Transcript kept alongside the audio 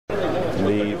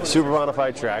The super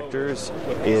modified tractors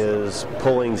is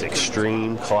pulling's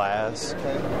extreme class.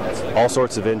 All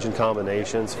sorts of engine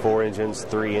combinations, 4 engines,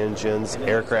 3 engines,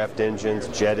 aircraft engines,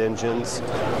 jet engines,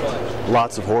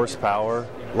 lots of horsepower,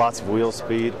 lots of wheel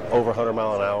speed, over 100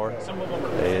 mile an hour.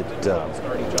 It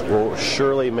will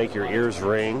surely make your ears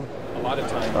ring.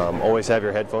 Always have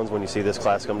your headphones when you see this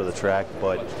class come to the track,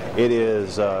 but it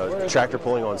is tractor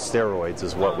pulling on steroids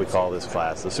is what we call this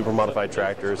class. The super modified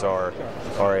tractors are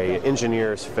a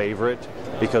engineer's favorite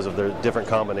because of their different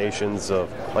combinations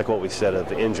of, like what we said, of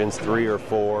the engines 3 or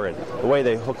 4, and the way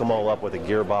they hook them all up with a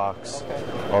gearbox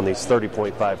on these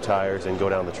 30.5 tires and go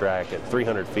down the track at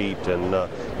 300 feet in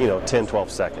 10-12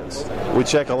 seconds. We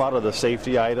check a lot of the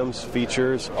safety items,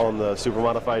 features on the super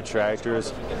modified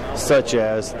tractors, such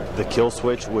as the kill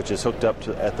switch, which is hooked up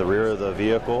at the rear of the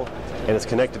vehicle, and it's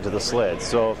connected to the sled.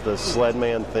 So if the sled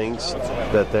man thinks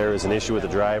that there is an issue with the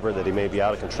driver, that he may be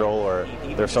out of control or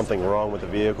there's something wrong with the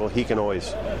vehicle, he can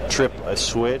always trip a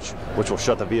switch, which will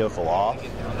shut the vehicle off.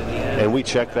 And we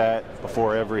check that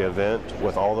before every event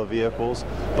with all the vehicles.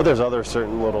 But there's other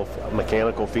certain little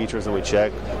mechanical features that we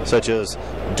check, such as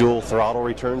dual throttle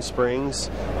return springs.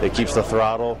 It keeps the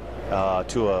throttle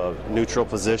to a neutral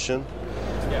position.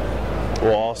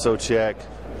 We'll also check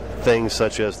things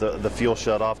such as the fuel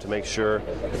shut off to make sure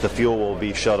that the fuel will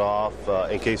be shut off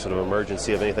in case of an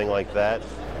emergency of anything like that.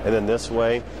 And then this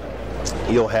way,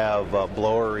 you'll have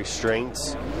blower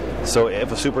restraints. So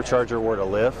if a supercharger were to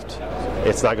lift,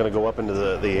 it's not going to go up into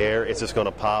the air. It's just going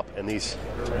to pop, and these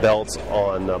belts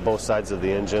on both sides of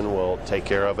the engine will take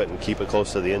care of it and keep it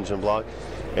close to the engine block.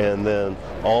 And then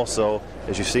also,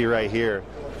 as you see right here,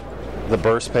 the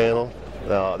burst panel.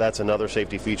 That's another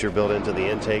safety feature built into the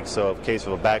intake, so in case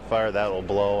of a backfire, that will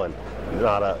blow and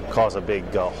not cause a big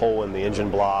hole in the engine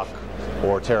block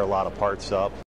or tear a lot of parts up.